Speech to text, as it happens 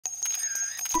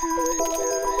Hello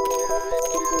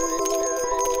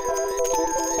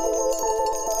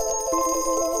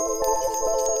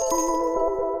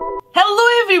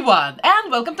everyone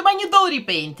and welcome to my new doll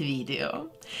repaint video.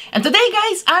 And today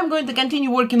guys, I'm going to continue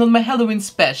working on my Halloween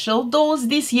special dolls.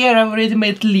 This year I've already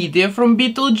made Lydia from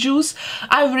Beetlejuice,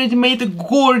 I've already made a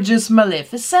gorgeous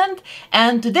Maleficent,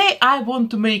 and today I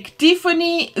want to make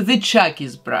Tiffany, the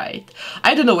Chucky's bride.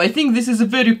 I don't know, I think this is a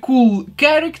very cool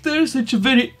character, such a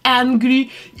very angry,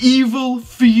 evil,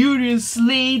 furious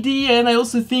lady, and I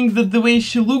also think that the way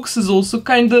she looks is also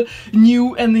kinda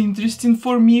new and interesting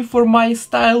for me, for my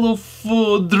style of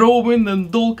drawing and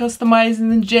doll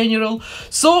customizing in general.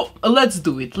 So let's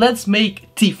do it. Let's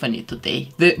make Tiffany today,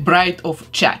 the bride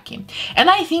of Chucky. And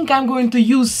I think I'm going to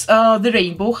use the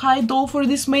Rainbow High doll for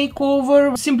this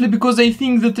makeover, simply because I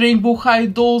think that Rainbow High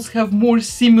dolls have more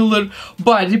similar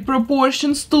body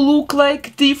proportions to look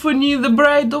like Tiffany, the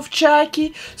bride of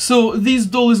Chucky. So this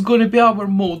doll is gonna be our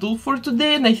model for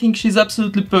today, and I think she's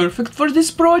absolutely perfect for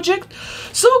this project.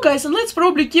 So guys, and let's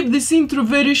probably keep this intro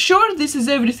very short. This is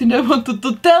everything I wanted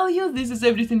to tell you. This is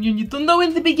everything you need to know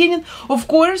in the beginning. Of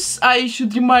course, I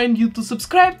should remind you to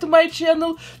subscribe to my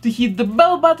channel, to hit the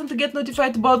bell button to get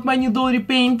notified about my new doll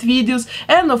repaint videos,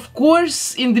 and of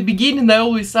course, in the beginning I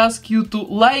always ask you to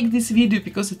like this video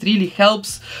because it really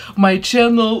helps my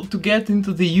channel to get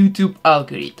into the YouTube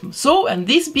algorithm. So, and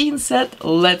this being said,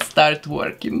 let's start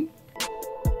working.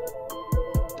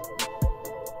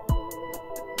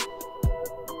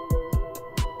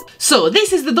 So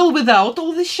this is the doll without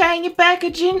all the shiny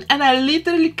packaging, and I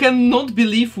literally cannot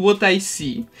believe what I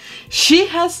see. She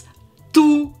has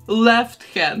two left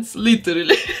hands,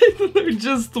 literally. I don't know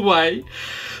just why.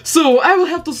 So I will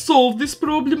have to solve this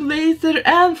problem later,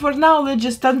 and for now let's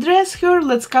just undress her,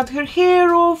 let's cut her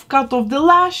hair off, cut off the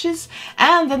lashes,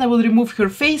 and then I will remove her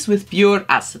face with pure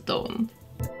acetone.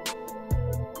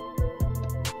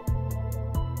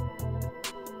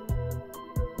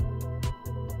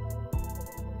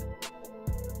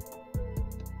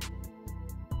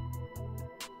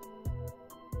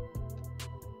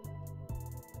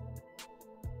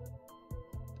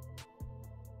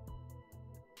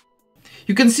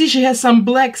 You can see she has some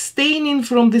black staining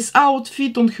from this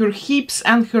outfit on her hips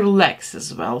and her legs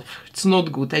as well. It's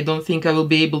not good. I don't think I will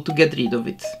be able to get rid of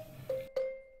it.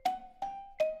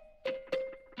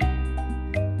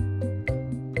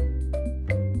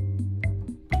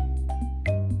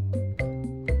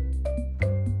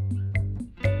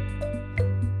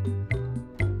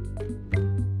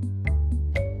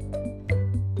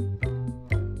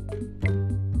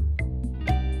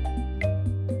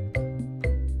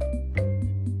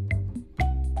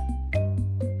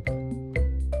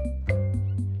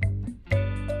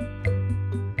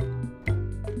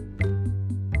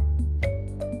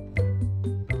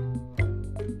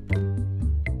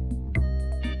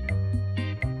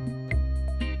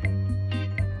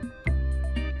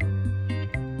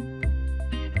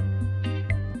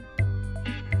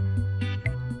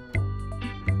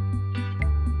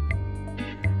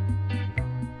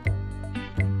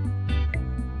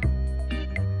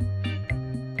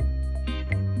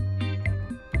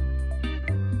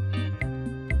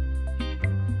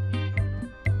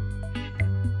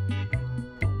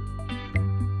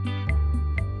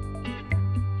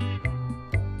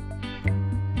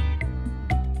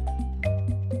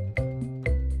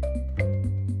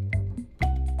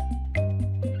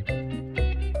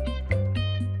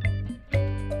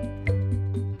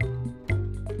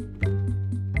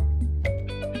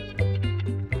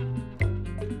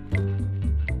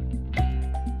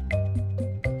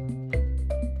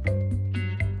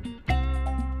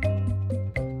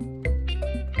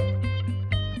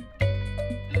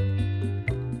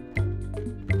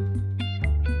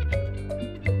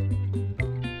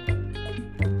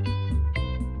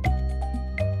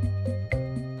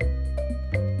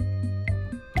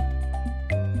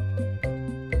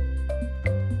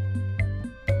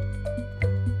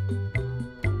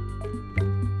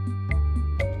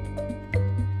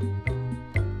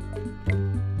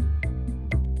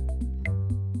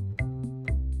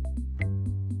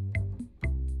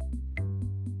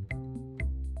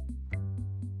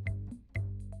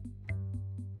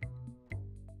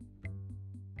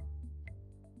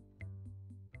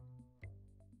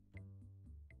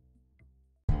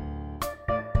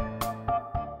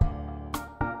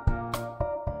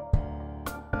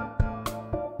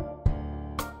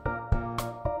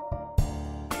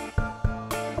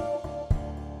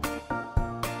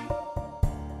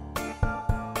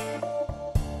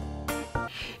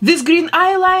 This green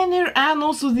eyeliner and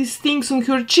also these things on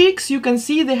her cheeks, you can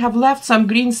see they have left some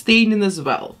green staining as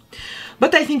well.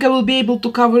 But I think I will be able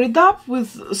to cover it up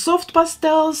with soft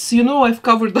pastels. You know, I've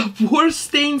covered up worse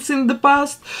stains in the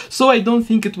past, so I don't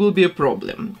think it will be a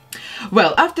problem.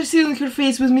 Well, after sealing her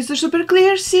face with Mr. Super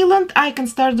Clear sealant, I can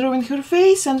start drawing her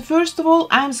face, and first of all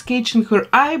I'm sketching her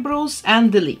eyebrows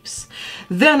and the lips.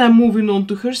 Then I'm moving on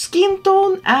to her skin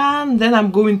tone, and then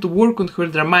I'm going to work on her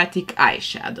dramatic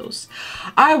eyeshadows.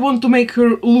 I want to make her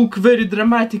look very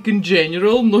dramatic in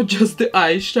general, not just the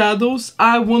eyeshadows.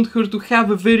 I want her to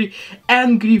have a very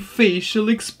angry facial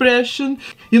expression.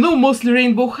 You know, mostly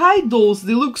Rainbow High dolls,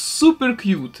 they look super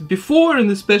cute before and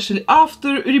especially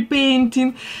after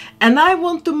repainting. And I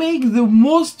want to make the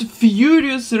most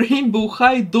furious Rainbow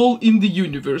High doll in the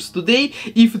universe today,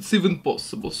 if it's even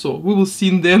possible. So we will see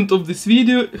in the end of this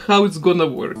video how it's gonna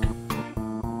work.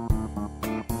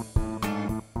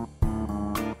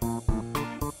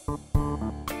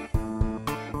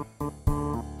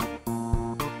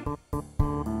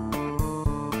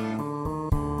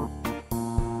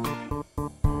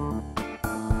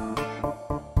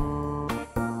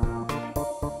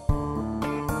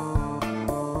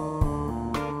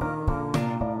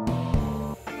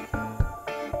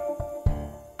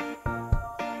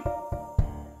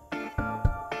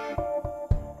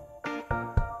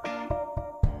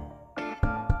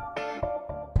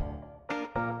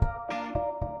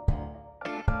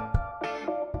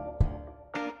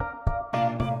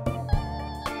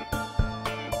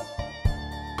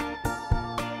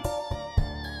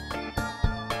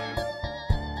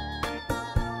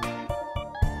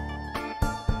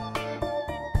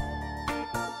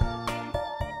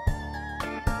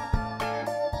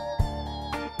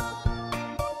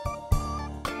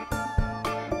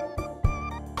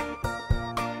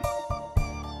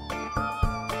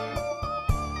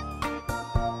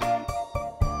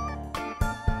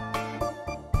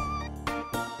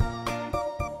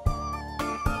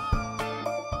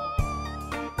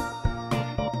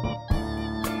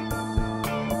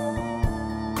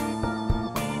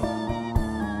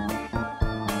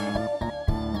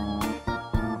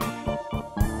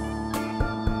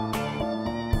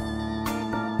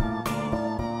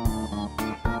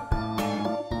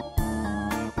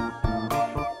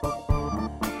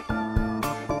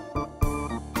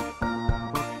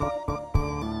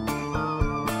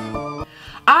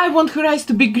 I want her eyes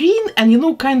to be green and, you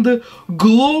know, kind of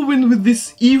glowing with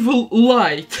this evil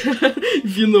light,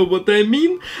 if you know what I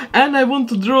mean. And I want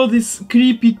to draw these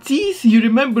creepy teeth. You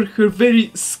remember her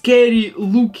very scary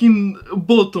looking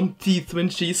bottom teeth when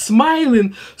she's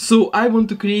smiling, so I want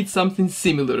to create something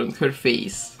similar on her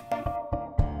face.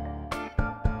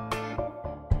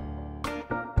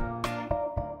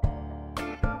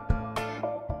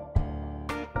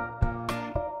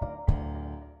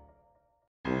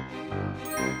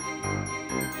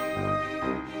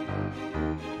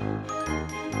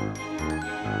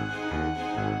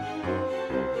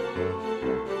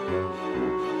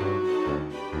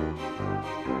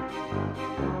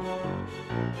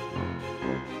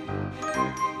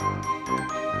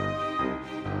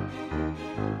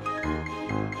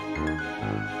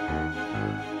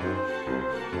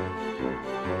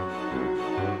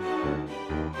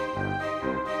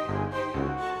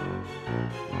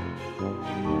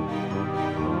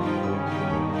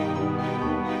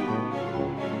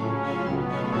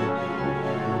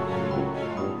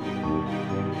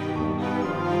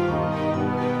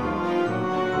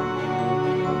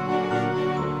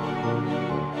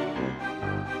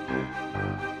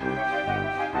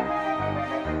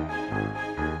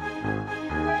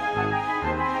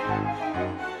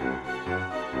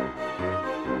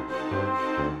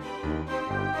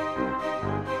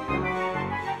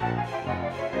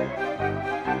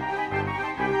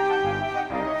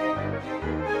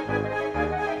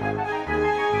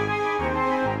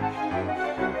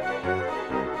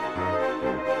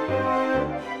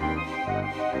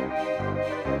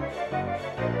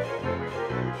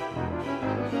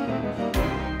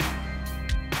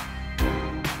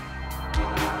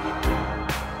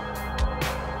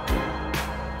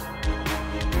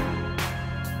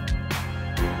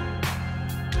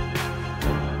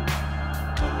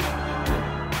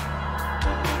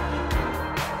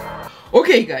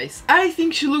 Okay guys, I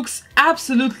think she looks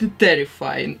absolutely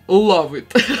terrifying. Love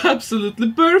it.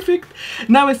 Absolutely perfect.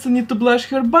 Now I still need to blush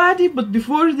her body, but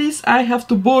before this I have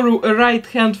to borrow a right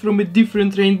hand from a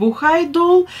different Rainbow High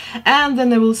doll, and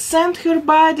then I will sand her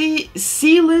body,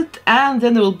 seal it, and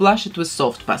then I will blush it with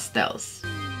soft pastels.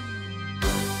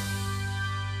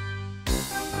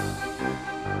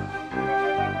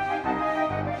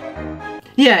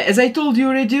 Yeah, as I told you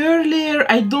already earlier,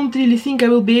 I don't really think I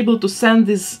will be able to sand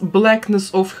this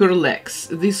blackness off her legs.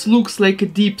 This looks like a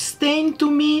deep stain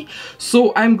to me,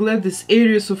 so I'm glad these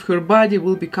areas of her body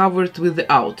will be covered with the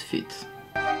outfit.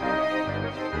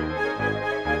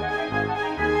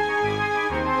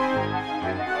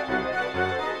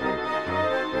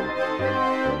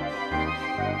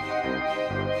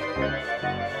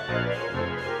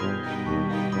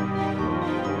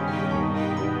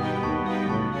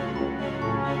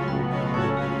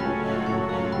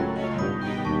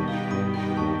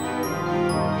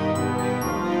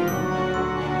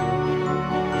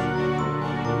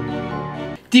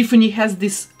 Tiffany has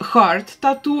this heart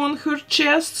tattoo on her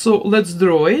chest, so let's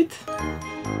draw it.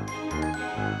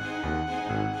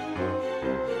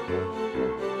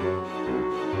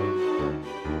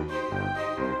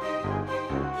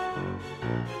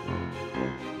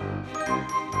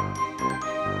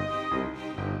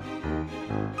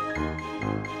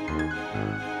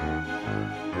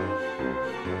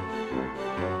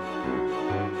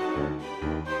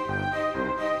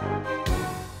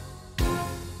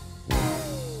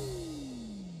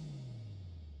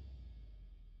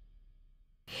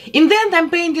 In the end, I'm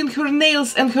painting her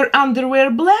nails and her underwear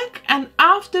black, and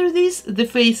after this, the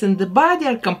face and the body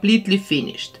are completely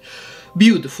finished.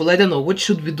 Beautiful. I don't know, what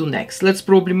should we do next? Let's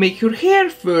probably make her hair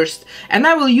first, and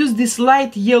I will use this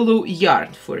light yellow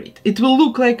yarn for it. It will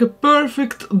look like a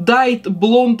perfect dyed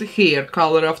blonde hair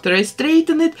color after I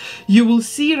straighten it. You will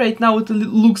see right now it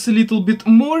looks a little bit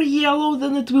more yellow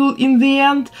than it will in the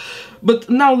end. But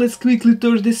now let's quickly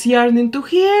turn this yarn into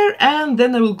hair, and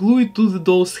then I will glue it to the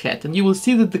doll's head, and you will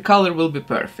see that the color will be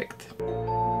perfect.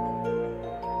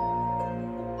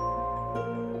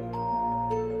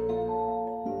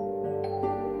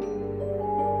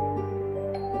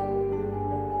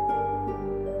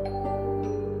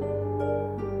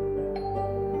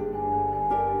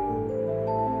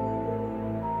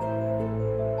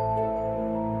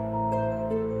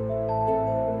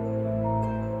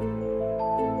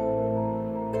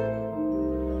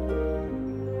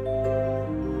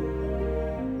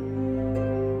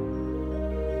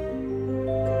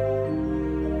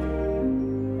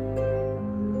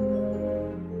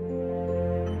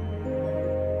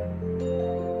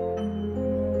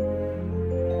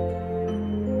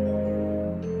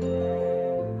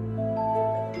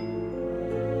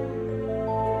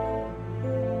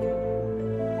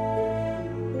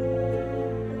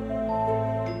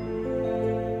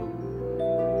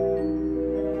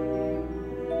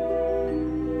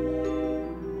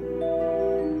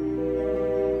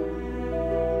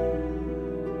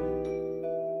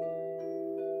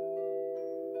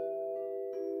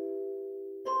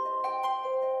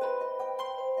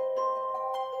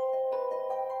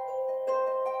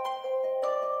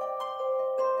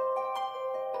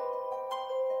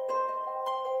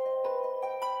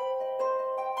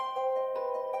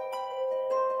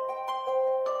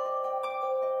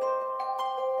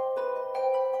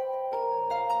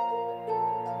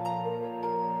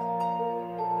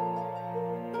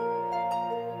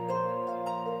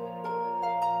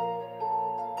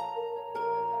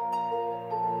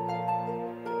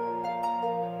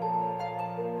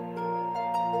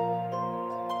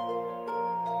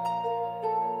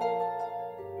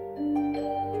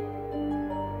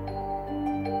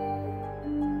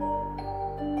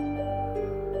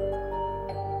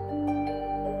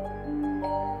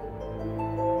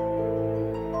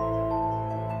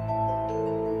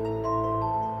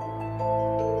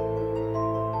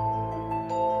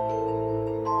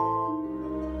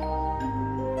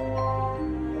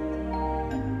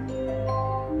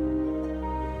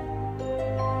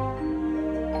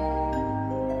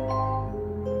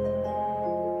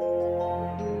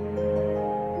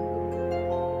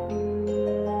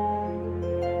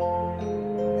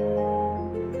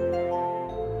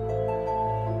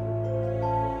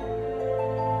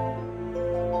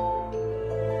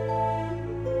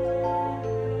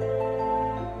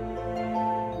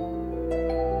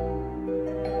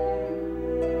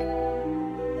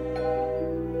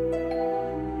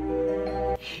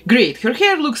 Great, her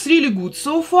hair looks really good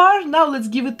so far. Now let's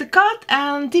give it a cut,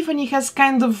 and Tiffany has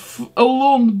kind of a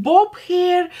long bob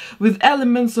hair with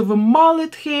elements of a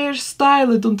mullet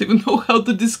hairstyle. I don't even know how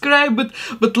to describe it,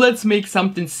 but let's make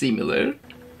something similar.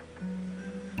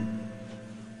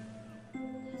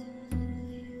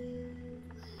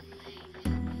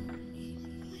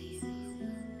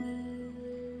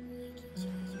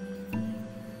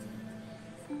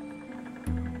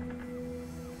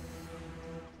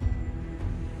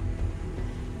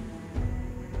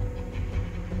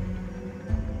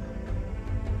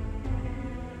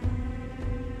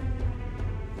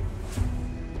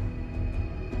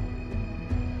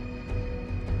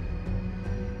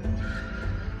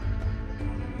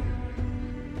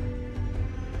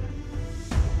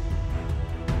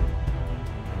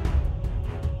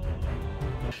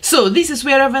 So this is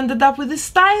where I've ended up with the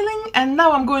styling, and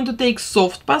now I'm going to take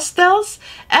soft pastels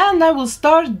and I will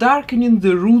start darkening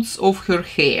the roots of her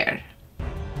hair.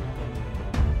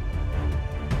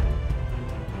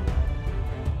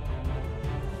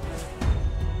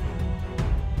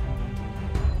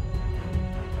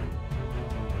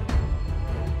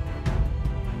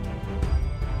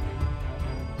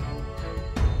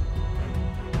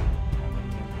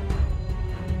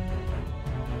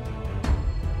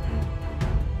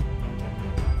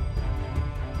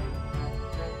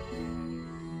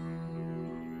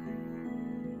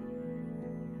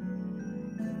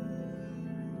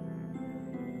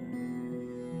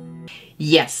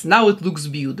 Yes, now it looks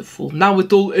beautiful. Now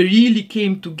it all really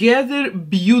came together.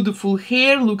 Beautiful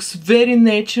hair, looks very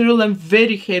natural. I'm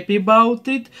very happy about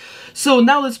it. So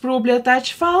now let's probably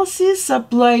attach falsies,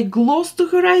 apply gloss to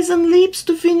her eyes and lips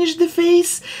to finish the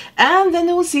face, and then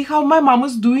we'll see how my mom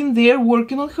is doing there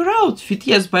working on her outfit.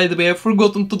 Yes, by the way, I've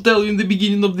forgotten to tell you in the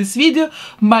beginning of this video,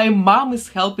 my mom is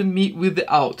helping me with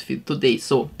the outfit today,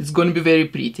 so it's gonna be very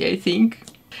pretty, I think.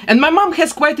 And my mom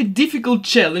has quite a difficult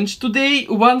challenge today,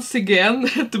 once again.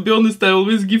 To be honest, I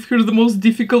always give her the most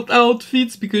difficult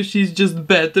outfits because she's just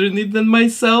better in it than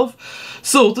myself.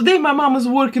 So today my mom is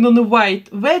working on a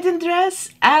white wedding dress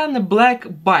and a black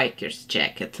biker's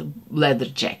jacket, leather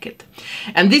jacket.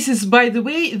 And this is, by the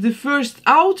way, the first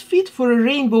outfit for a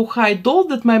Rainbow High doll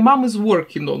that my mom is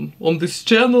working on this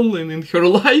channel and in her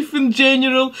life in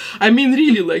general. I mean,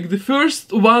 really, like the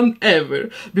first one ever.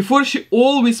 Before, she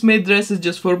always made dresses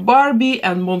just for Barbie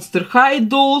and Monster High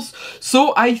dolls,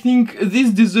 so I think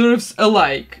this deserves a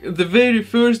like. The very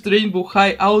first Rainbow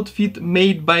High outfit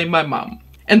made by my mom.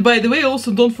 And by the way,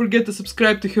 also don't forget to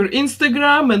subscribe to her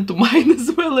Instagram and to mine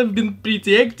as well. I've been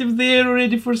pretty active there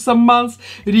already for some months,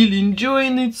 really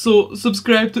enjoying it, so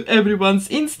subscribe to everyone's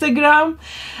Instagram.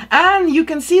 And you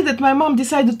can see that my mom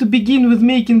decided to begin with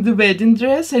making the wedding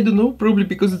dress. I don't know, probably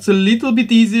because it's a little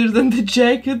bit easier than the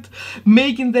jacket.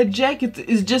 Making that jacket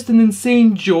is just an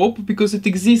insane job because it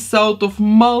exists out of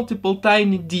multiple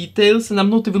tiny details, and I'm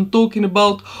not even talking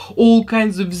about all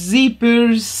kinds of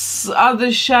zippers,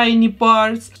 other shiny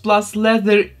parts. Plus,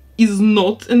 leather is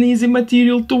not an easy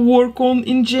material to work on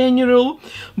in general,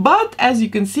 but as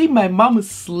you can see, my mom is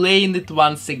slaying it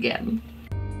once again.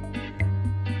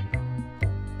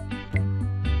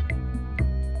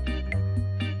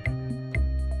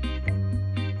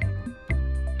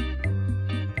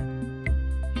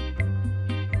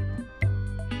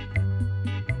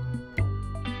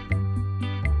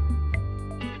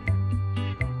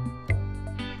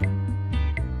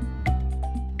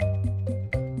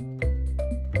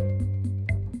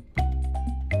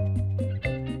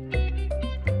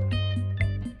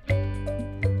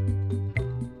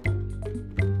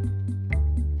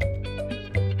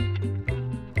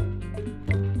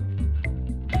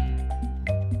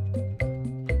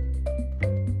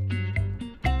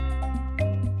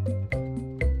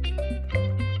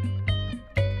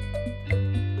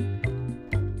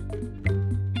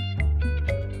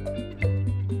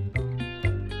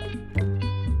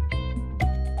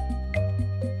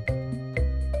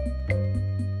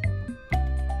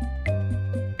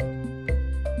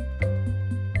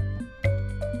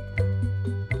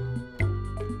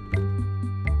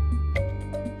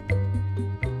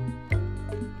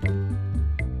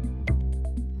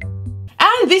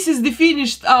 This is the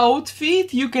finished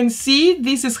outfit. You can see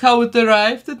this is how it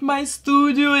arrived at my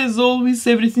studio. As always,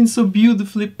 everything so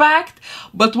beautifully packed,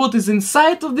 but what is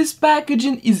inside of this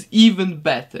packaging is even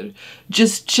better.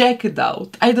 Just check it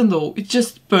out. I don't know, it's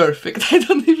just perfect. I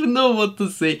don't even know what to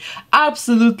say.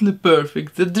 Absolutely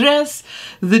perfect. The dress,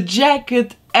 the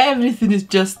jacket, everything is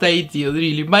just ideal,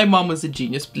 really. My mom is a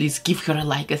genius. Please give her a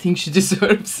like. I think she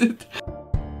deserves it.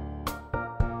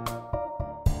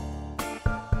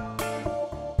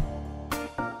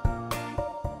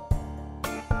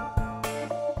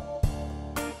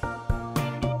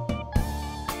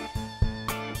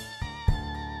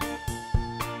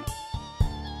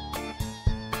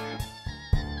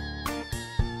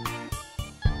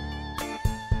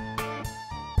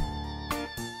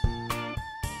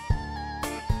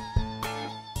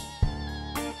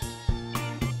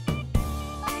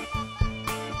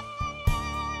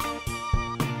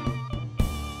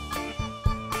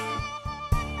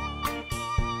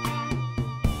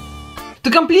 To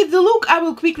complete the look, I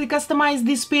will quickly customize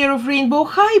this pair of Rainbow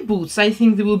High boots. I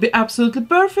think they will be absolutely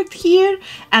perfect here,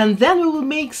 and then we will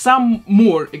make some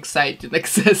more exciting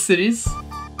accessories.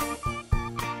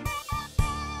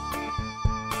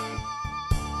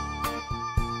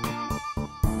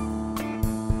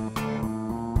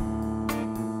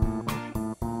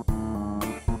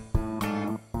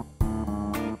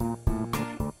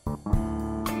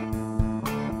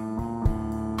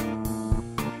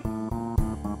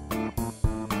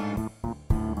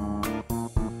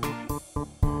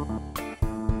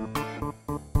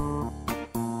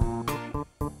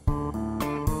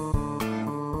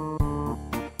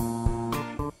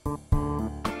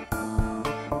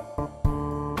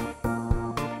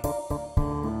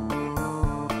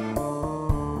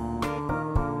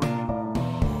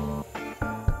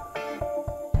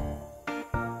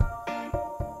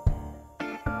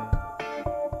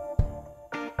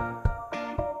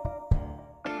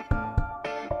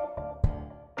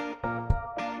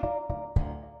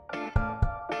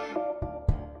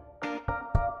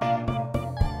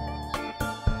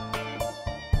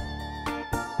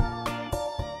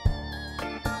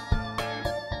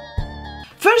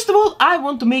 I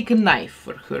want to make a knife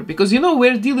for her, because you know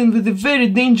we're dealing with a very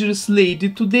dangerous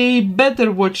lady today,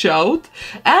 better watch out.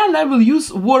 And I will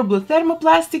use Warbler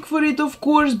thermoplastic for it, of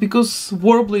course, because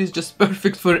Warbler is just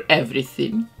perfect for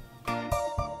everything.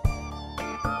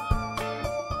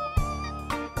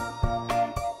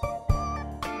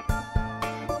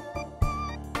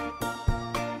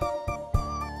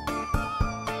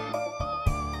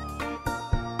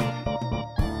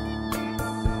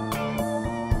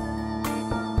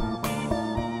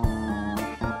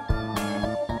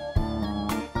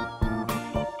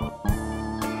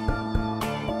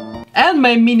 And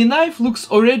my mini knife looks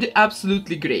already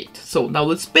absolutely great. So now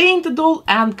let's paint the doll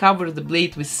and cover the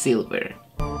blade with silver.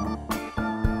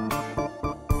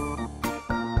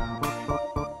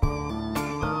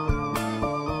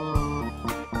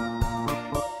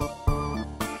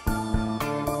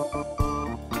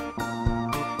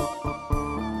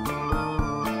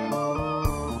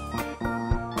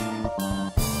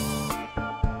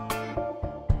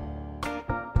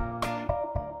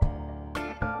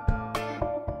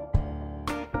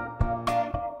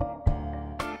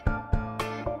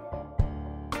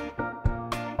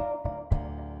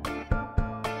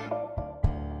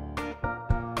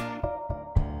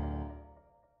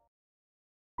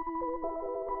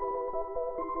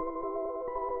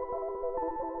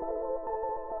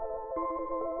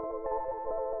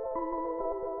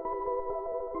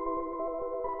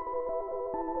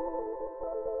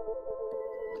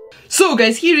 So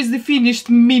guys, here is the finished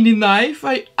mini knife.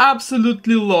 I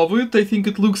absolutely love it. I think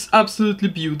it looks absolutely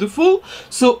beautiful.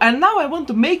 So, and now I want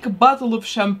to make a bottle of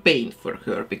champagne for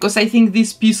her, because I think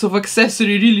this piece of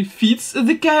accessory really fits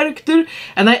the character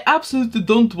and I absolutely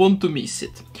don't want to miss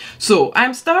it. So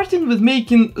I'm starting with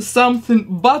making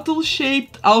something bottle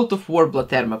shaped out of Warbler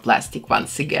thermoplastic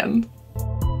once again.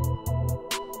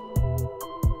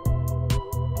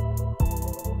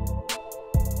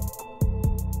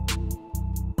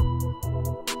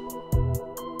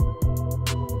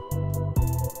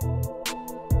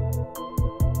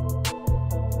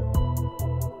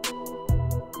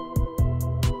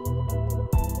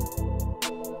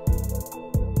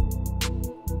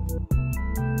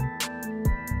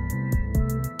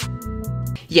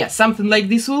 Yeah, something like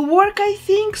this will work, I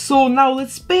think. So now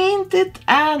let's paint it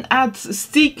and add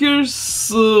stickers,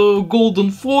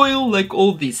 golden foil, like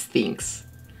all these things.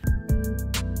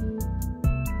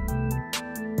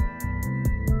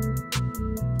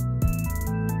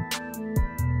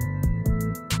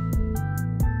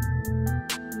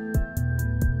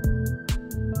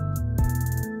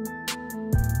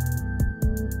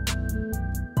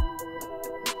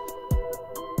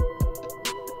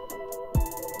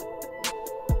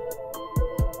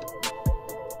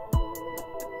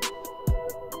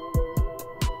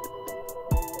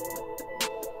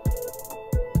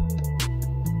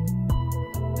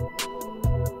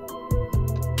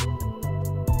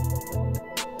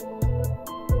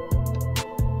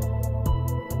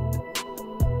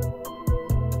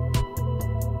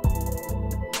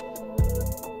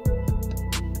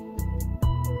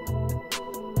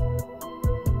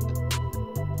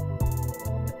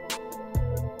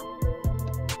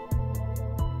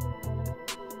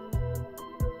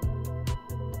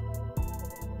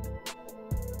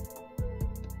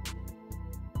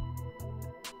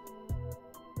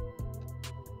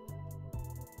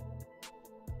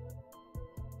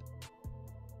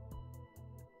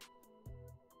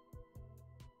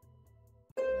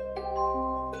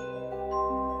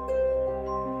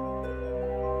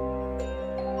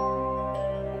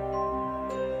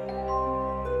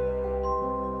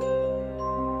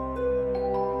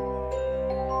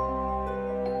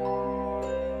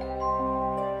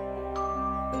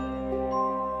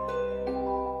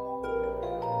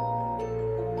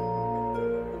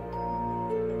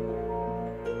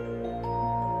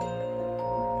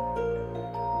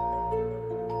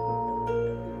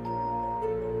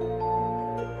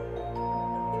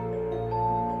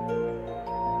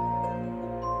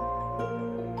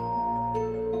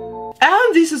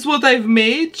 And this is what I've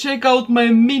made. Check out my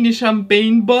mini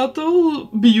champagne bottle.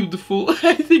 Beautiful.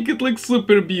 I think it looks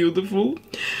super beautiful.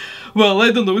 Well,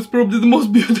 I don't know, it's probably the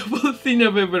most beautiful thing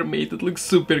I've ever made. It looks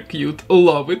super cute.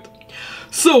 Love it.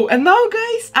 So, and now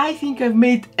guys, I think I've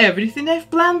made everything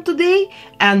I've planned today,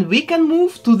 and we can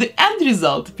move to the end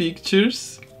result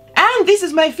pictures. And this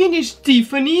is my finished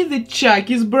Tiffany, the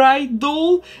Chucky's bride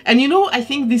doll. And you know, I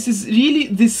think this is really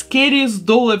the scariest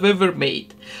doll I've ever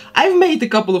made. I've made a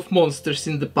couple of monsters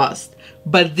in the past,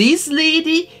 but this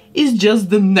lady is just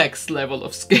the next level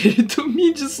of scary to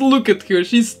me. Just look at her,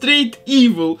 she's straight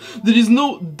evil. There is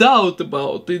no doubt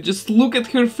about it. Just look at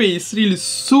her face, really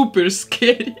super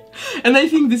scary. And I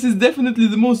think this is definitely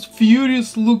the most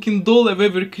furious looking doll I've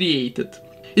ever created.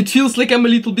 It feels like I'm a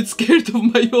little bit scared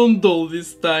of my own doll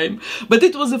this time. But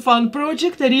it was a fun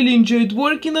project, I really enjoyed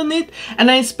working on it,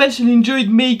 and I especially enjoyed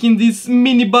making this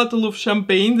mini bottle of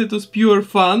champagne. That was pure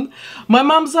fun. My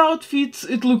mom's outfit,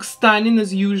 it looks stunning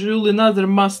as usual, another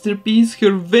masterpiece,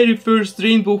 her very first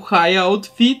Rainbow High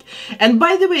outfit. And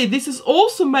by the way, this is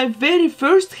also my very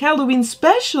first Halloween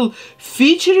special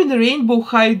featuring a Rainbow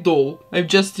High doll. I've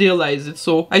just realized it,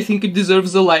 so I think it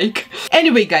deserves a like.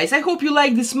 Anyway guys, I hope you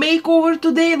like this makeover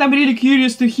today. And I'm really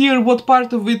curious to hear what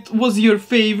part of it was your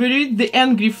favorite, the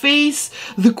angry face,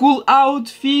 the cool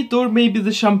outfit, or maybe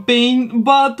the champagne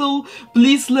bottle.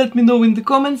 Please let me know in the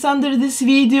comments under this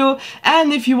video,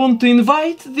 and if you want to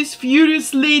invite this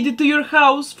furious lady to your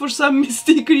house for some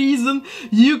mystic reason,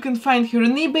 you can find her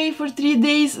on eBay for 3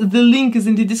 days. The link is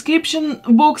in the description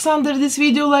box under this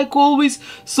video like always,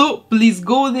 so please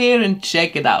go there and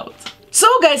check it out. So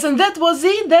guys, and that was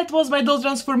it. That was my doll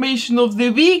transformation of the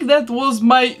week. That was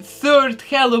my third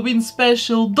Halloween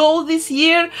special doll this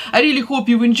year. I really hope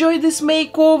you enjoyed this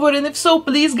makeover, and if so,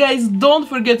 please guys, don't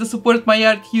forget to support my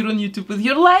art here on YouTube with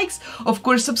your likes. Of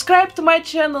course, subscribe to my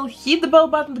channel, hit the bell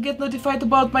button to get notified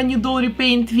about my new doll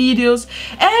repaint videos,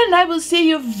 and I will see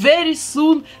you very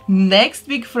soon next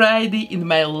week Friday in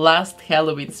my last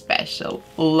Halloween special.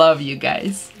 Love you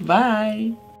guys.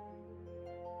 Bye!